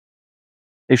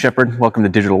Hey Shepherd, welcome to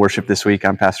Digital Worship this week.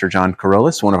 I'm Pastor John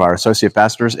Corollas, one of our associate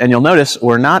pastors, and you'll notice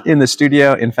we're not in the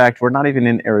studio. In fact, we're not even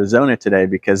in Arizona today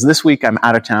because this week I'm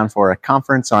out of town for a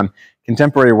conference on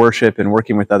contemporary worship and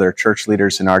working with other church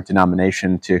leaders in our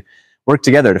denomination to work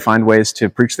together to find ways to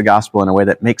preach the gospel in a way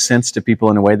that makes sense to people,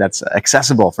 in a way that's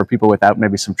accessible for people without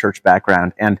maybe some church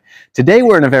background. And today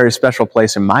we're in a very special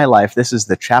place in my life. This is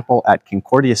the chapel at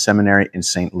Concordia Seminary in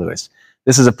St. Louis.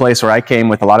 This is a place where I came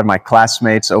with a lot of my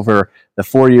classmates over the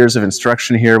 4 years of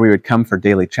instruction here. We would come for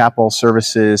daily chapel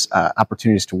services,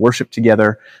 opportunities to worship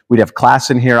together. We'd have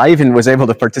class in here. I even was able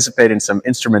to participate in some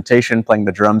instrumentation, playing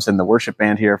the drums in the worship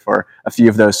band here for a few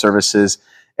of those services.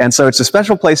 And so it's a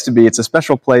special place to be. It's a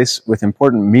special place with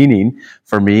important meaning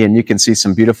for me. And you can see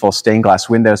some beautiful stained glass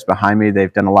windows behind me.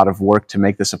 They've done a lot of work to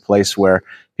make this a place where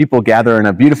people gather in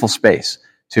a beautiful space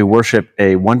to worship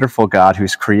a wonderful God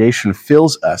whose creation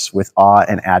fills us with awe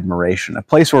and admiration, a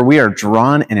place where we are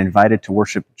drawn and invited to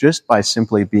worship just by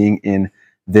simply being in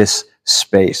this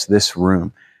space, this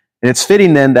room. And it's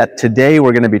fitting then that today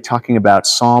we're going to be talking about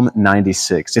Psalm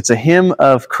 96. It's a hymn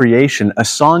of creation, a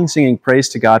song singing praise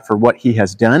to God for what He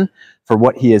has done, for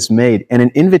what He has made, and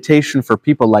an invitation for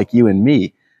people like you and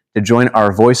me to join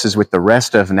our voices with the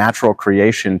rest of natural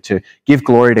creation to give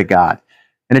glory to God.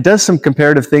 And it does some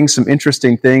comparative things, some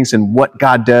interesting things in what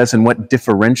God does and what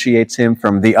differentiates Him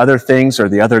from the other things or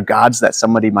the other gods that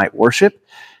somebody might worship.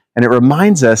 And it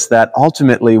reminds us that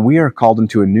ultimately we are called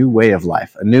into a new way of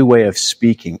life, a new way of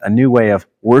speaking, a new way of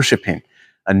worshiping,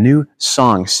 a new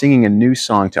song, singing a new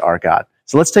song to our God.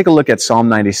 So let's take a look at Psalm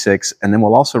 96, and then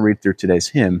we'll also read through today's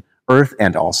hymn, Earth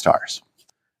and All Stars.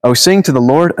 Oh, sing to the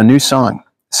Lord a new song.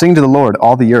 Sing to the Lord,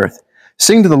 all the earth.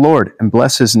 Sing to the Lord and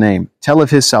bless His name. Tell of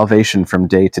His salvation from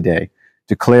day to day.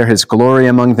 Declare His glory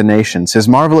among the nations, His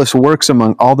marvelous works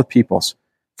among all the peoples.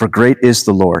 For great is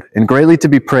the Lord, and greatly to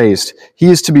be praised.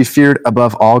 He is to be feared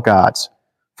above all gods.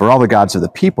 For all the gods of the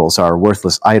peoples are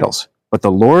worthless idols. But the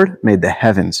Lord made the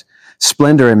heavens.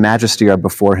 Splendor and majesty are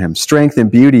before Him. Strength and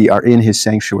beauty are in His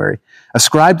sanctuary.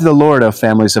 Ascribe to the Lord, O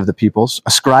families of the peoples.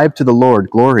 Ascribe to the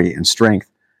Lord glory and strength.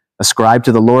 Ascribe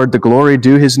to the Lord the glory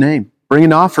due His name. Bring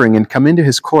an offering and come into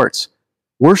His courts.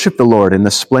 Worship the Lord in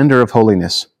the splendor of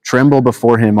holiness. Tremble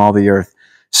before Him, all the earth.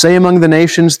 Say among the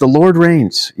nations, the Lord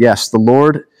reigns. Yes, the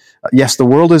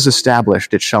world is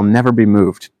established. It shall never be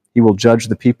moved. He will judge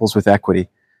the peoples with equity.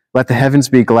 Let the heavens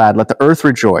be glad. Let the earth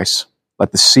rejoice.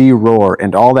 Let the sea roar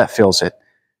and all that fills it.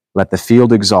 Let the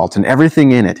field exult and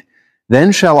everything in it.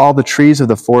 Then shall all the trees of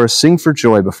the forest sing for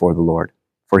joy before the Lord.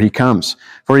 For He comes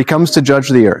to judge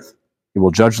the earth. He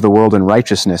will judge the world in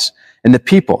righteousness and the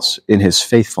peoples in His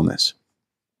faithfulness.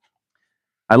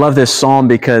 I love this psalm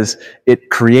because it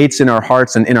creates in our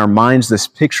hearts and in our minds this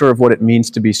picture of what it means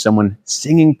to be someone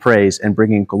singing praise and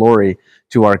bringing glory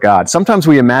to our God. Sometimes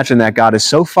we imagine that God is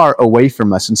so far away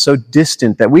from us and so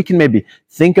distant that we can maybe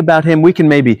think about Him, we can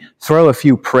maybe throw a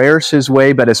few prayers His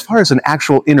way, but as far as an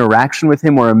actual interaction with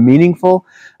Him or a meaningful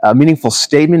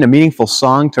statement, a meaningful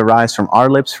song to rise from our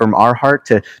lips, from our heart,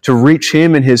 to reach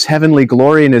Him in His heavenly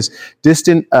glory in His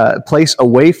distant place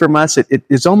away from us, it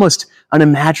is almost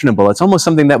unimaginable. It's almost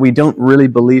something that we don't really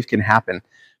believe can happen.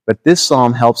 But this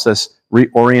psalm helps us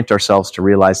reorient ourselves to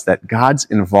realize that God's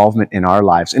involvement in our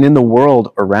lives and in the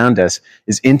world around us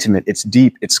is intimate, it's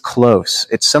deep, it's close.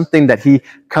 It's something that He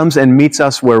comes and meets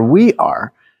us where we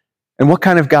are. And what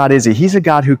kind of God is He? He's a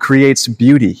God who creates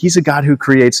beauty. He's a God who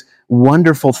creates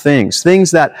wonderful things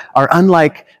that are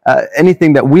unlike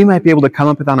anything that we might be able to come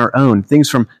up with on our own. Things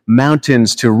from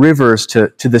mountains to rivers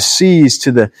to the seas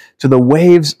to the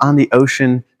waves on the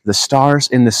ocean, the stars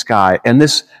in the sky. And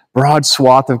this broad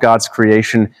swath of God's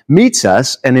creation meets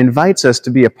us and invites us to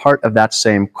be a part of that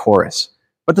same chorus.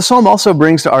 But the psalm also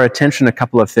brings to our attention a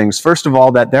couple of things. First of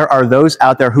all, that there are those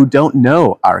out there who don't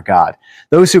know our God.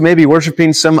 Those who may be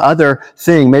worshiping some other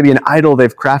thing, maybe an idol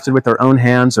they've crafted with their own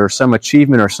hands or some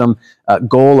achievement or some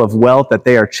goal of wealth that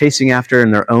they are chasing after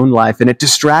in their own life. And it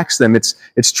distracts them.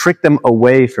 It's tricked them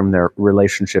away from their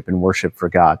relationship and worship for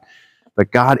God.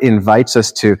 But God invites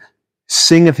us to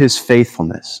sing of His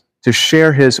faithfulness, to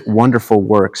share His wonderful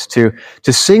works, to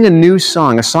sing a new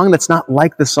song, a song that's not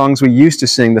like the songs we used to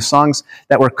sing, the songs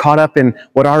that were caught up in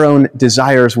what our own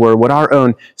desires were, what our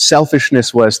own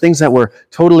selfishness was, things that were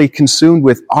totally consumed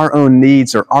with our own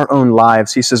needs or our own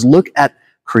lives. He says, look at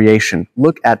creation,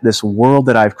 look at this world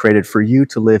that I've created for you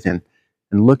to live in,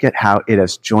 and look at how it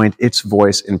has joined its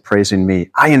voice in praising me.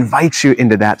 I invite you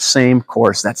into that same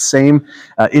chorus, that same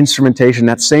instrumentation,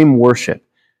 that same worship.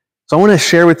 So I want to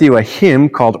share with you a hymn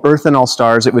called Earth and All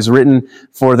Stars. It was written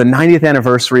for the 90th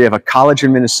anniversary of a college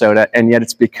in Minnesota, and yet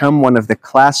it's become one of the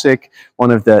classic,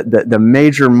 one of the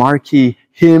major marquee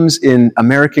hymns in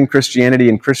American Christianity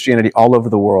and Christianity all over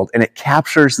the world, and it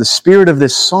captures the spirit of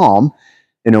this psalm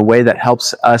in a way that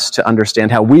helps us to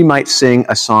understand how we might sing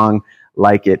a song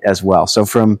like it as well. So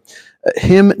from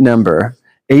hymn number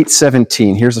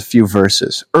 817, here's a few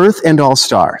verses. Earth and all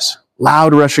stars,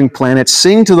 loud rushing planets,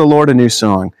 sing to the Lord a new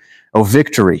song. O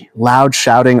victory, loud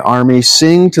shouting army,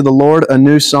 sing to the Lord a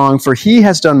new song, for he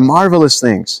has done marvelous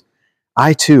things.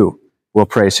 I too will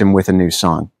praise him with a new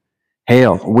song.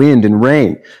 Hail, wind, and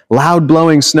rain, loud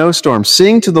blowing snowstorms,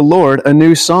 sing to the Lord a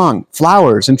new song.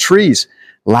 Flowers and trees,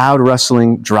 loud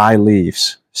rustling dry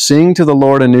leaves, sing to the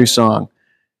Lord a new song.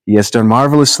 He has done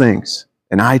marvelous things,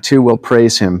 and I too will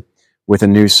praise him with a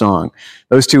new song.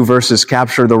 Those two verses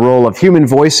capture the role of human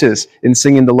voices in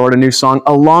singing the Lord a new song,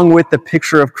 along with the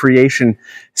picture of creation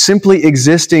simply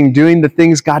existing, doing the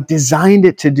things God designed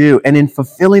it to do. And in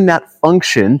fulfilling that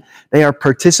function, they are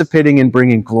participating in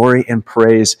bringing glory and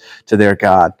praise to their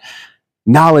God.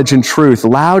 Knowledge and truth,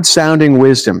 loud sounding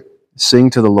wisdom, sing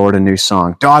to the Lord a new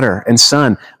song. Daughter and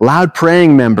son, loud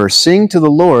praying members, sing to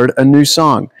the Lord a new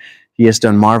song. He has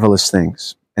done marvelous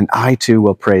things, and I too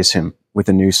will praise him with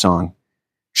a new song.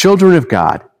 Children of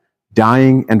God,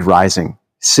 dying and rising,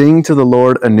 sing to the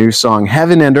Lord a new song.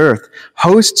 Heaven and earth,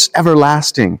 hosts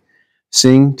everlasting,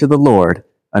 sing to the Lord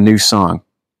a new song.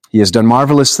 He has done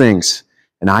marvelous things,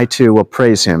 and I too will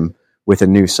praise him with a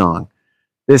new song.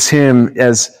 This hymn,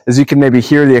 as you can maybe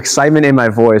hear the excitement in my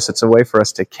voice, it's a way for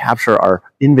us to capture our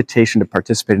invitation to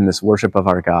participate in this worship of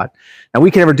our God. Now,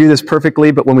 we can never do this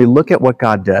perfectly, but when we look at what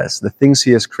God does, the things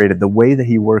he has created, the way that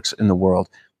he works in the world,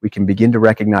 we can begin to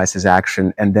recognize his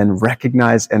action and then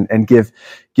recognize and give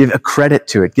a credit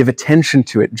to it, give attention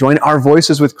to it, join our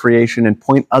voices with creation and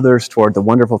point others toward the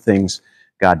wonderful things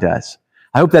God does.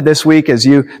 I hope that this week, as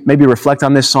you maybe reflect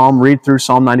on this psalm, read through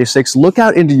Psalm 96, look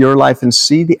out into your life and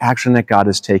see the action that God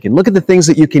has taken. Look at the things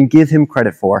that you can give him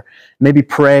credit for. Maybe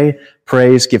pray,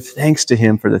 praise, give thanks to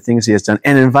him for the things he has done,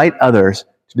 and invite others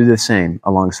to do the same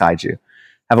alongside you.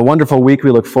 Have a wonderful week.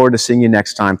 We look forward to seeing you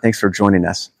next time. Thanks for joining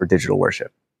us for Digital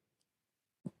Worship.